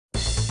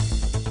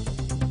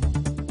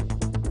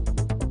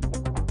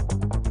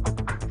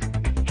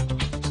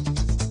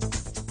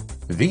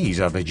These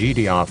are the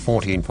GDR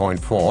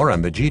 14.4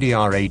 and the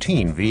GDR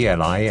 18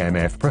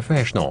 VLI-MF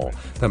Professional,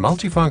 the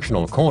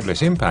multifunctional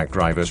cordless impact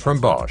drivers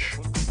from Bosch.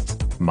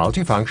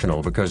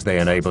 Multifunctional because they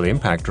enable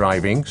impact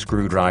driving,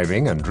 screw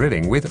driving and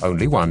drilling with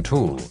only one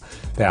tool.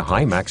 Their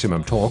high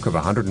maximum torque of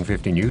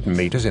 150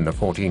 Nm in the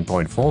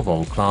 14.4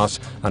 volt class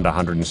and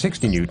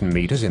 160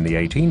 Nm in the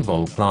 18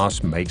 volt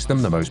class makes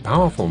them the most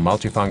powerful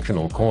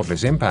multifunctional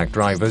cordless impact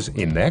drivers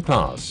in their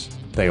class.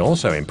 They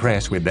also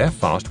impress with their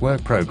fast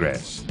work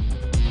progress.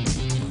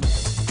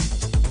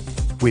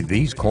 With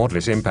these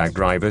cordless impact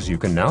drivers, you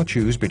can now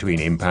choose between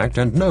impact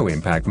and no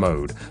impact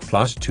mode,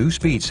 plus 2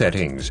 speed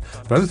settings.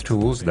 Both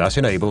tools thus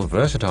enable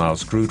versatile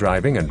screw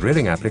driving and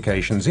drilling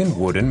applications in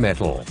wood and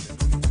metal.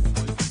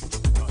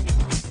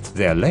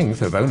 Their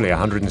length of only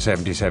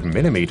 177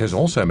 mm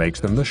also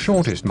makes them the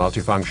shortest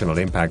multifunctional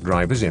impact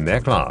drivers in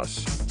their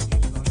class.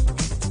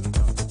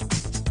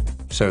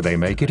 So they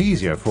make it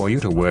easier for you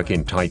to work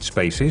in tight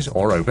spaces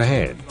or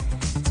overhead.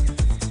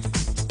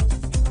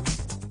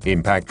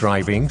 Impact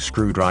driving,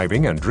 screw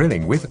driving and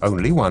drilling with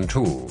only one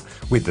tool,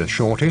 with the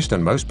shortest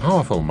and most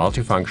powerful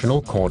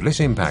multifunctional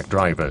cordless impact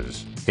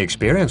drivers.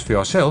 Experience for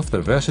yourself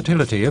the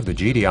versatility of the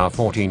GDR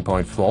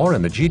 14.4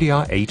 and the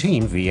GDR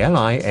 18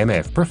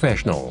 VLI-MF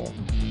Professional.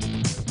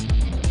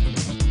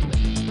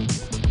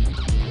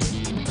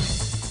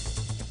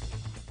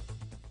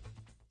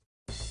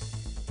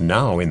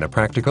 Now in the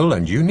practical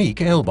and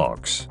unique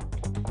L-Box.